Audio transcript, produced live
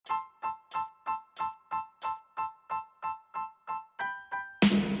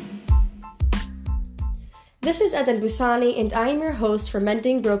This is Adan Busani, and I am your host for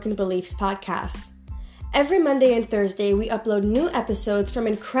Mending Broken Beliefs podcast. Every Monday and Thursday, we upload new episodes from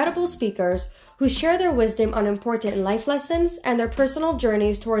incredible speakers who share their wisdom on important life lessons and their personal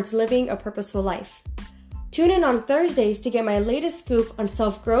journeys towards living a purposeful life. Tune in on Thursdays to get my latest scoop on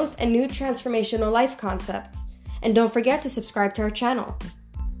self-growth and new transformational life concepts. And don't forget to subscribe to our channel.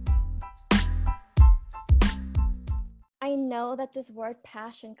 I know that this word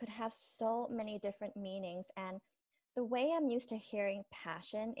passion could have so many different meanings, and the way I'm used to hearing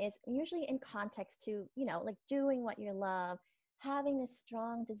passion is usually in context to, like doing what you love, having a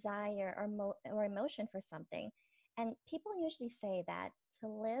strong desire or emotion for something. And people usually say that to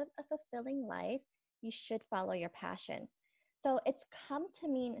live a fulfilling life, you should follow your passion. So it's come to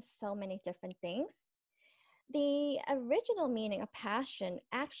mean so many different things. The original meaning of passion,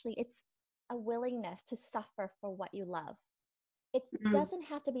 actually, it's a willingness to suffer for what you love. It doesn't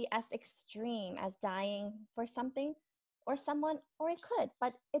have to be as extreme as dying for something or someone, or it could,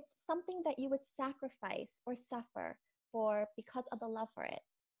 but it's something that you would sacrifice or suffer for because of the love for it.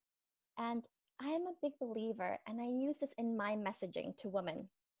 And I am a big believer, and I use this in my messaging to women.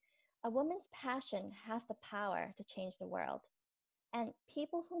 A woman's passion has the power to change the world. And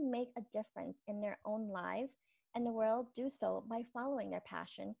people who make a difference in their own lives and the world do so by following their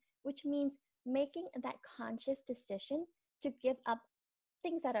passion, which means making that conscious decision to give up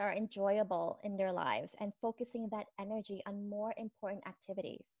things that are enjoyable in their lives and focusing that energy on more important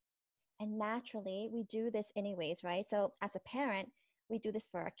activities. And naturally, we do this anyways, right? So, as a parent, we do this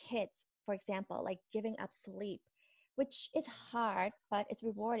for our kids, for example, like giving up sleep, which is hard, but it's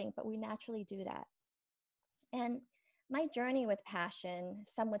rewarding, but we naturally do that. And my journey with passion,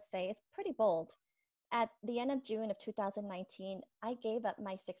 some would say, is pretty bold. At the end of June of 2019, I gave up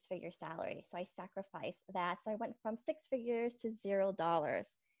my six-figure salary. So I sacrificed that. So I went from six figures to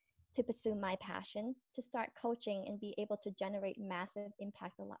 $0 to pursue my passion, to start coaching and be able to generate massive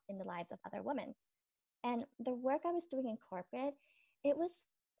impact in the lives of other women. And the work I was doing in corporate, it was,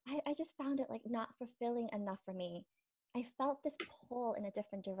 I just found it like not fulfilling enough for me. I felt this pull in a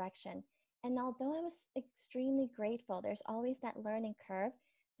different direction. And although I was extremely grateful, there's always that learning curve,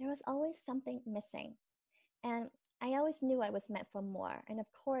 there was always something missing. And I always knew I was meant for more. And of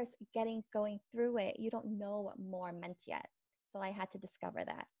course, going through it, you don't know what more meant yet. So I had to discover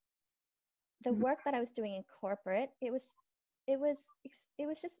that. The work that I was doing in corporate, it was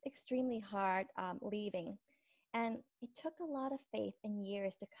just extremely hard leaving. And it took a lot of faith and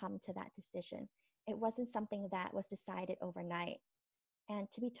years to come to that decision. It wasn't something that was decided overnight. And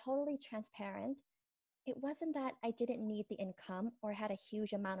to be totally transparent, it wasn't that I didn't need the income or had a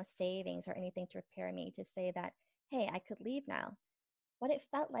huge amount of savings or anything to prepare me to say that, hey, I could leave now. What it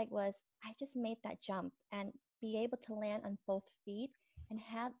felt like was I just made that jump and be able to land on both feet and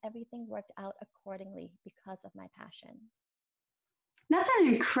have everything worked out accordingly because of my passion. That's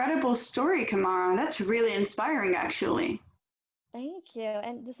an incredible story, Kamara. That's really inspiring, actually. Thank you.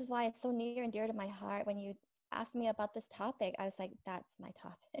 And this is why it's so near and dear to my heart. When you asked me about this topic, I was like, that's my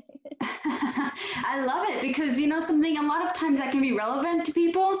topic. I love it because, something a lot of times that can be relevant to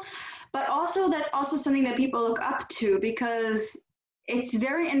people, but also that's also something that people look up to because it's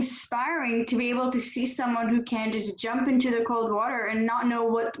very inspiring to be able to see someone who can just jump into the cold water and not know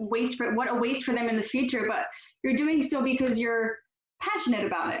what awaits for them in the future, but you're doing so because you're passionate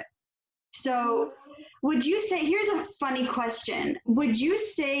about it. So would you say, here's a funny question. Would you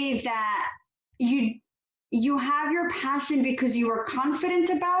say that you have your passion because you are confident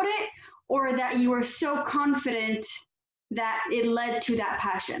about it, or that you are so confident that it led to that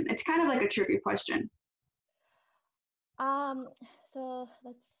passion? It's kind of like a tricky question. So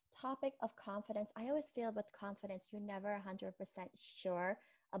that's topic of confidence. I always feel with confidence, you're never 100% sure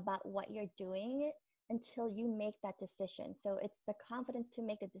about what you're doing until you make that decision. So it's the confidence to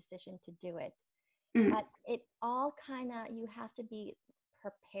make a decision to do it. Mm. But it all kind of, you have to be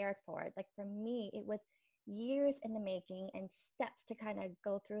prepared for it. Like for me, it was years in the making and steps to kind of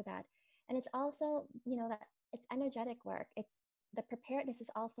go through that. And it's also, that it's energetic work. It's the preparedness is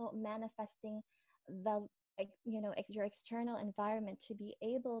also manifesting the, your external environment to be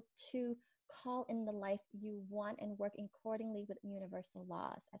able to call in the life you want and work accordingly with universal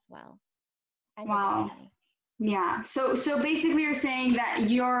laws as well. And Wow. Yeah. So basically you're saying that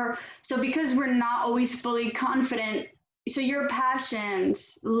because we're not always fully confident, so your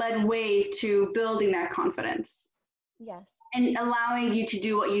passions led way to building that confidence. Yes. And allowing you to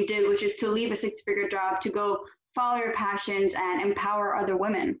do what you did, which is to leave a six-figure job to go follow your passions and empower other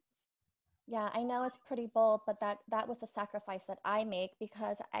women. Yeah, I know it's pretty bold, but that was a sacrifice that I make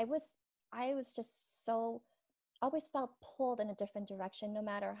because I was just so always felt pulled in a different direction, no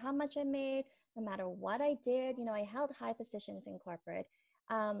matter how much I made, no matter what I did. You know, I held high positions in corporate.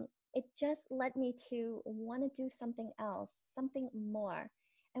 It just led me to want to do something else, something more.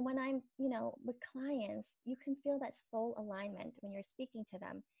 And when I'm, with clients, you can feel that soul alignment when you're speaking to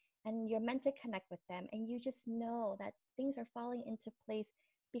them and you're meant to connect with them. And you just know that things are falling into place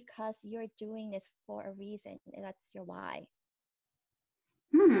because you're doing this for a reason. And that's your why.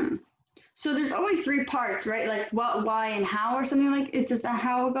 Hmm. So there's always three parts, right? Like what, why, and how, or something like it. Is that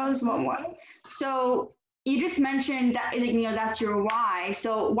how it goes? What? So you just mentioned that, that's your why.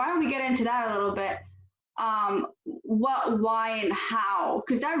 So why don't we get into that a little bit? What, why, and how?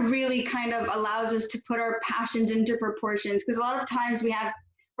 Because that really kind of allows us to put our passions into proportions. Because a lot of times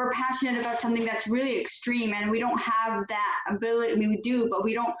we're passionate about something that's really extreme, and we don't have that ability. I mean, we do, but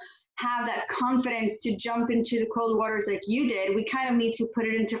we don't have that confidence to jump into the cold waters like you did. We kind of need to put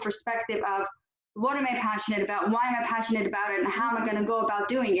it into perspective of what am I passionate about? Why am I passionate about it? And how am I going to go about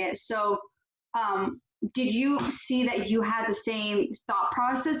doing it? So, did you see that you had the same thought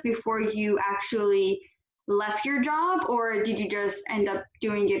process before you actually left your job, or did you just end up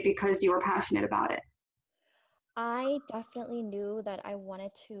doing it because you were passionate about it? I definitely knew that I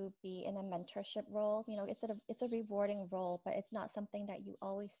wanted to be in a mentorship role. You know, it's a rewarding role, but it's not something that you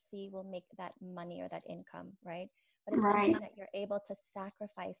always see will make that money or that income, right? But it's Right. something that you're able to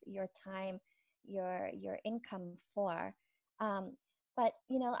sacrifice your time, your income for. But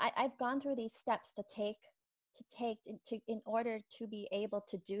I've gone through these steps in order to be able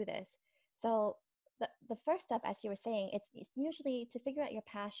to do this. So the first step, as you were saying, it's usually to figure out your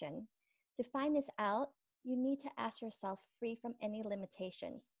passion. To find this out, you need to ask yourself, free from any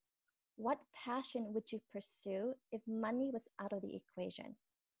limitations, what passion would you pursue if money was out of the equation?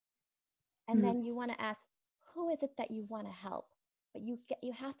 And then you want to ask, who is it that you want to help? But you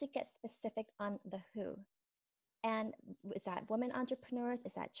have to get specific on the who. And is that women entrepreneurs?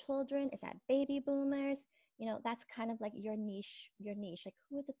 Is that children? Is that baby boomers? That's kind of like your niche. Like,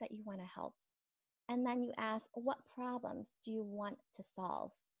 who is it that you want to help? And then you ask, what problems do you want to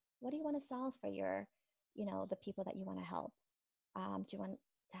solve? What do you want to solve for the people that you want to help? Do you want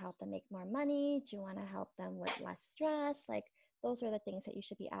to help them make more money? Do you want to help them with less stress? Like, those are the things that you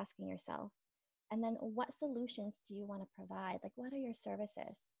should be asking yourself. And then what solutions do you want to provide? Like, what are your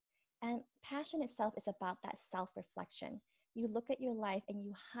services? And passion itself is about that self-reflection. You look at your life and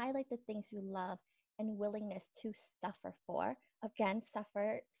you highlight the things you love and willingness to suffer for. Again,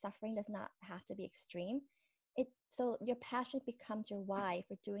 suffering does not have to be extreme. So your passion becomes your why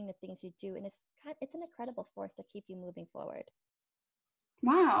for doing the things you do, and it's an incredible force to keep you moving forward.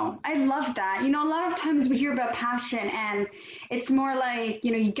 Wow, I love that. A lot of times we hear about passion and it's more like,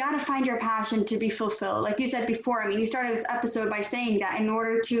 you got to find your passion to be fulfilled. Like you said before, I mean, you started this episode by saying that in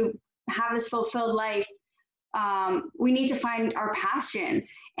order to have this fulfilled life, we need to find our passion.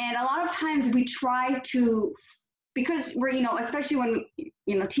 And a lot of times we try to, because we're, especially when,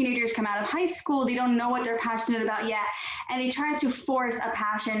 teenagers come out of high school, they don't know what they're passionate about yet. And they try to force a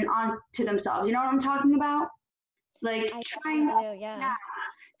passion onto themselves. You know what I'm talking about? Like I trying do, yeah.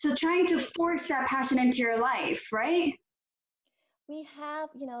 So trying to force that passion into your life, right? We have,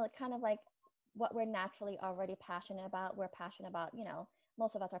 kind of like what we're naturally already passionate about. We're passionate about,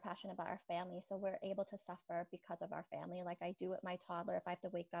 most of us are passionate about our family. So we're able to suffer because of our family. Like I do with my toddler, if I have to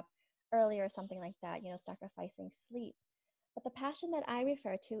wake up early or something like that, sacrificing sleep. But the passion that I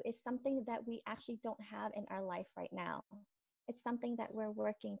refer to is something that we actually don't have in our life right now. It's something that we're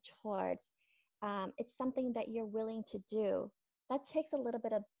working towards. It's something that you're willing to do. That takes a little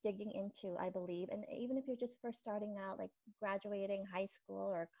bit of digging into, I believe. And even if you're just first starting out, like graduating high school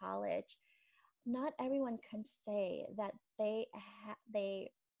or college, not everyone can say that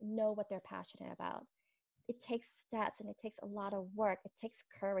they know what they're passionate about. It takes steps and it takes a lot of work. It takes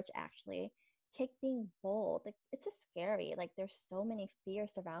courage, actually. Take being bold. It's just scary. Like there's so many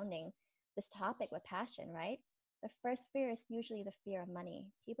fears surrounding this topic with passion, right? The first fear is usually the fear of money.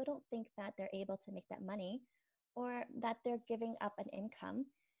 People don't think that they're able to make that money or that they're giving up an income.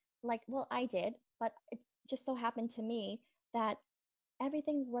 Like, well, I did, but it just so happened to me that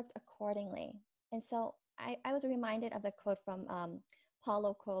everything worked accordingly. And so I was reminded of the quote from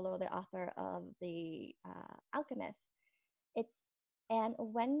Paulo Coelho, the author of The Alchemist. It's, and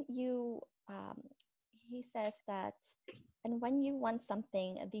when you, he says that, and when you want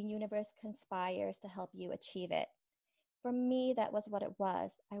something, the universe conspires to help you achieve it. For me, that was what it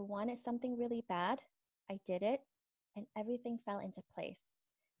was. I wanted something really bad. I did it, and everything fell into place.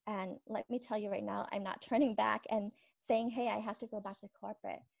 And let me tell you right now, I'm not turning back and saying, hey, I have to go back to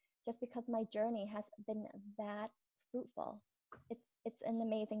corporate just because my journey has been that fruitful. It's an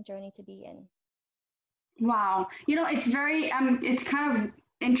amazing journey to be in. Wow. It's kind of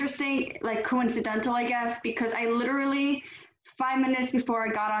interesting, like coincidental, I guess, because I literally 5 minutes before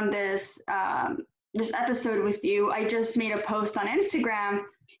I got on this episode with you, I just made a post on Instagram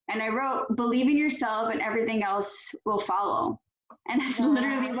and I wrote, believe in yourself and everything else will follow. And that's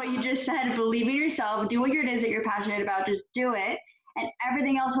literally what you just said. Believe in yourself, do what it is that you're passionate about, just do it, and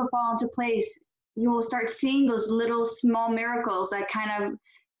everything else will fall into place. You will start seeing those little small miracles that kind of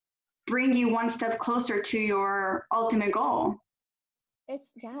bring you one step closer to your ultimate goal. It's,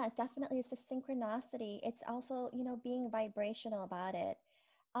 yeah, definitely. It's a synchronicity. It's also, being vibrational about it.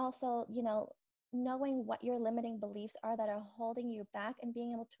 Also, knowing what your limiting beliefs are that are holding you back and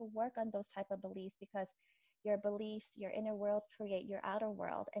being able to work on those type of beliefs, because your beliefs, your inner world create your outer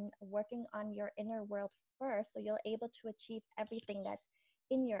world, and working on your inner world first so you're able to achieve everything that's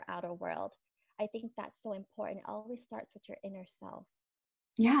in your outer world. I think that's so important. It always starts with your inner self.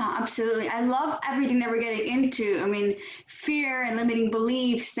 Yeah, absolutely. I love everything that we're getting into. I mean, fear and limiting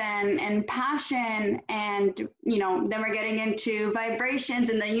beliefs and passion, and then we're getting into vibrations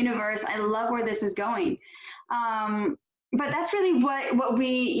in the universe. I love where this is going. But that's really what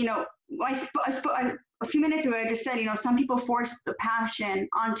we, a few minutes ago I just said, some people force the passion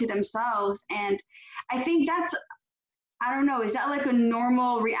onto themselves, and I think that's, I don't know, is that like a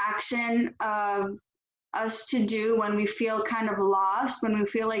normal reaction of us to do when we feel kind of lost, when we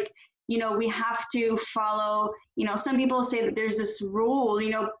feel like, we have to follow, some people say that there's this rule,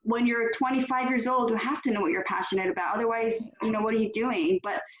 when you're 25 years old, you have to know what you're passionate about. Otherwise, what are you doing?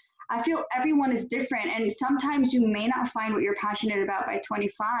 But I feel everyone is different. And sometimes you may not find what you're passionate about by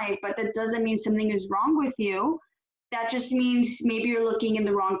 25, but that doesn't mean something is wrong with you. That just means maybe you're looking in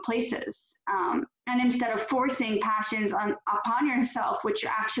the wrong places. And instead of forcing passions upon yourself, which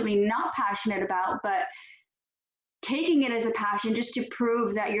you're actually not passionate about, but taking it as a passion just to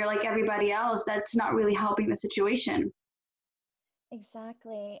prove that you're like everybody else, that's not really helping the situation.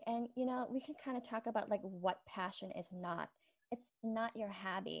 Exactly. And, we can kind of talk about like what passion is not. It's not your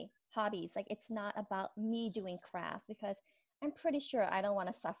hobbies. Like, it's not about me doing crafts, because I'm pretty sure I don't want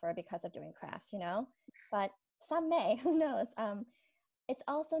to suffer because of doing crafts, but some may, who knows? It's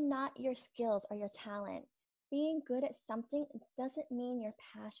also not your skills or your talent. Being good at something doesn't mean you're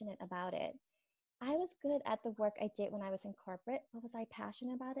passionate about it. I was good at the work I did when I was in corporate, but was I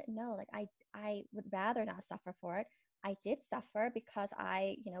passionate about it? No, like I would rather not suffer for it. I did suffer because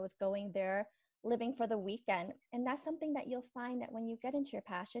I, was going there living for the weekend. And that's something that you'll find that when you get into your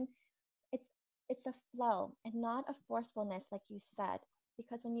passion, it's it's a flow and not a forcefulness, like you said.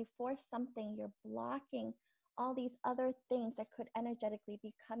 Because when you force something, you're blocking all these other things that could energetically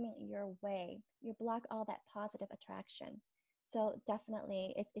be coming your way. You block all that positive attraction. So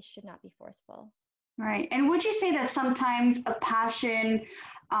definitely it should not be forceful. Right. And would you say that sometimes a passion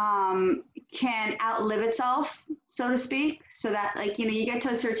can outlive itself, so to speak? So that, like, you get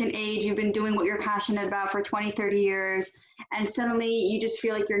to a certain age, you've been doing what you're passionate about for 20, 30 years, and suddenly you just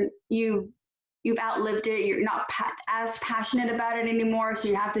feel like you've outlived it. You're not as passionate about it anymore, so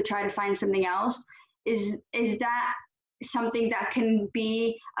you have to try to find something else. Is that something that can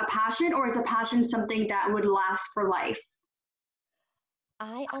be a passion, or is a passion something that would last for life?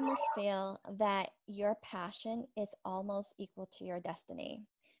 I almost feel that your passion is almost equal to your destiny.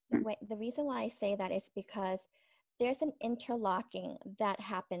 The reason why I say that is because there's an interlocking that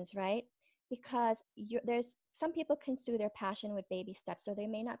happens, right? Because there's some people can pursue their passion with baby steps, so they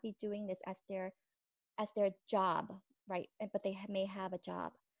may not be doing this as their job, right? But they may have a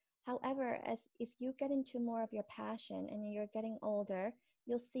job. However, as if you get into more of your passion and you're getting older,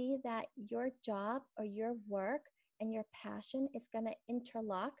 you'll see that your job or your work and your passion is going to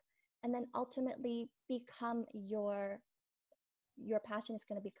interlock, and then ultimately become your passion is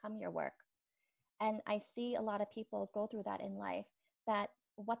going to become your work. And I see a lot of people go through that in life, that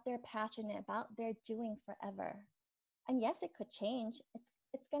what they're passionate about, they're doing forever. And yes, it could change. It's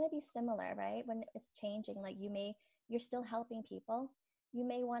going to be similar, right? When it's changing, like you're still helping people. You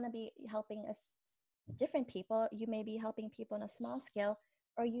may want to be helping different people. You may be helping people on a small scale,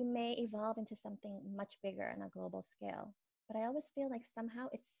 or you may evolve into something much bigger on a global scale. But I always feel like somehow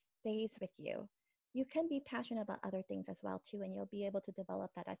it stays with you. You can be passionate about other things as well too, and you'll be able to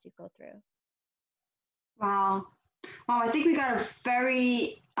develop that as you go through. Wow. Wow, I think we got a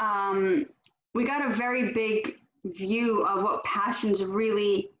very big view of what passions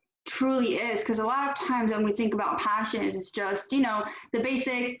really truly is, because a lot of times when we think about passion, it's just, the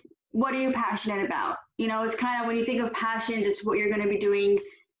basic, what are you passionate about? It's kind of, when you think of passions, it's what you're going to be doing,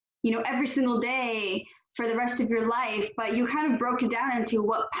 every single day for the rest of your life. But you kind of broke it down into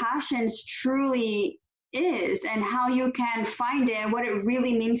what passions truly is and how you can find it and what it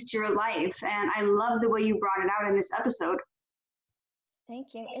really means to your life. And I love the way you brought it out in this episode.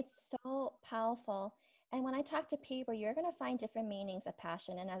 Thank you. It's so powerful. And when I talk to people, you're going to find different meanings of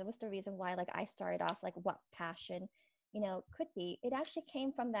passion. And that was the reason why, like, I started off like what passion, could be. It actually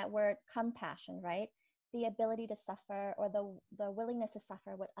came from that word compassion, right? The ability to suffer, or the willingness to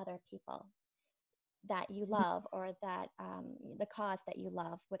suffer with other people that you love, or that the cause that you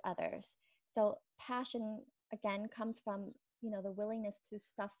love with others. So passion, again, comes from, the willingness to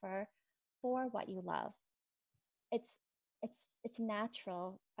suffer for what you love. It's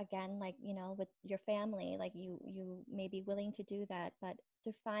natural, again, like, with your family, like you may be willing to do that, but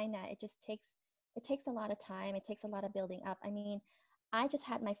to find that it takes a lot of time. It takes a lot of building up. I mean, I just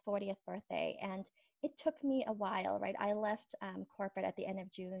had my 40th birthday, and it took me a while, right? I left corporate at the end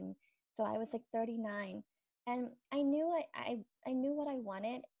of June. So I was like 39, and I knew I knew what I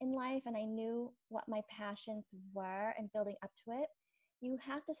wanted in life, and I knew what my passions were, and building up to it, you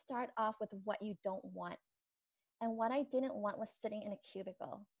have to start off with what you don't want. And what I didn't want was sitting in a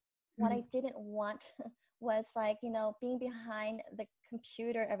cubicle. What I didn't want was, like, being behind the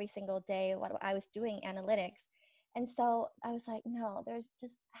computer every single day, what I was doing, analytics. And so I was like, no, there's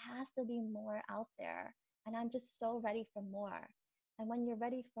just has to be more out there. And I'm just so ready for more. And when you're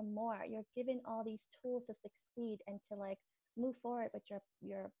ready for more, you're given all these tools to succeed and to, like, move forward with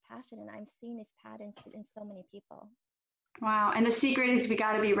your passion. And I'm seeing these patterns in so many people. Wow. And the secret is we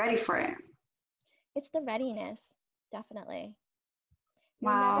got to be ready for it. It's the readiness, definitely.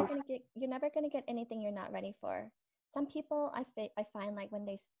 Wow. You're never gonna get anything you're not ready for. Some people, I find, like, when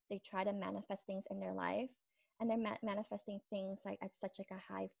they try to manifest things in their life, and they're manifesting things like at such like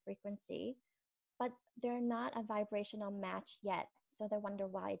a high frequency, but they're not a vibrational match yet. So they wonder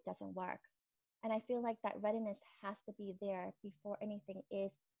why it doesn't work. And I feel like that readiness has to be there before anything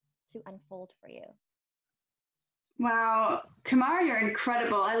is to unfold for you. Wow, Kamara, you're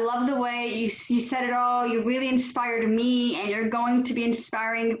incredible. I love the way you said it all. You really inspired me, and you're going to be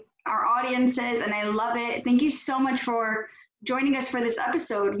inspiring our audiences, and I love it. Thank you so much for joining us for this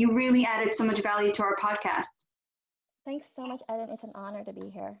episode. You really added so much value to our podcast. Thanks so much, Eden. It's an honor to be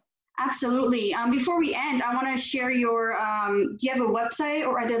here. Absolutely. Before we end, I want to share your, do you have a website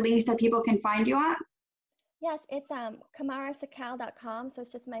or other links that people can find you at? Yes, it's kamarasakal.com. So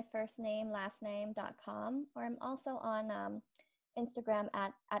it's just my first name, last name.com. Or I'm also on Instagram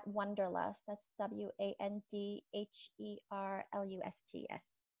at Wonderlust. That's WANDHERLUSTS.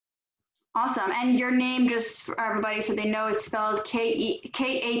 Awesome. And your name, just for everybody so they know, it's spelled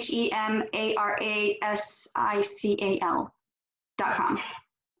KHEMARASICAL.com.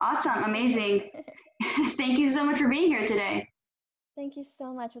 Awesome. Amazing. Thank you so much for being here today. Thank you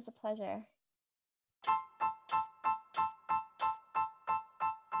so much. It was a pleasure.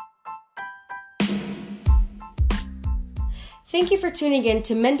 Thank you for tuning in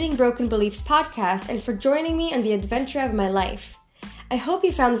to Mending Broken Beliefs podcast and for joining me on the adventure of my life. I hope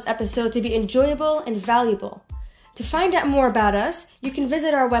you found this episode to be enjoyable and valuable. To find out more about us, you can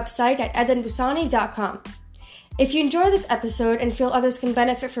visit our website at edenbusani.com. If you enjoy this episode and feel others can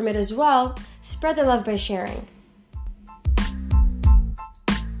benefit from it as well, spread the love by sharing.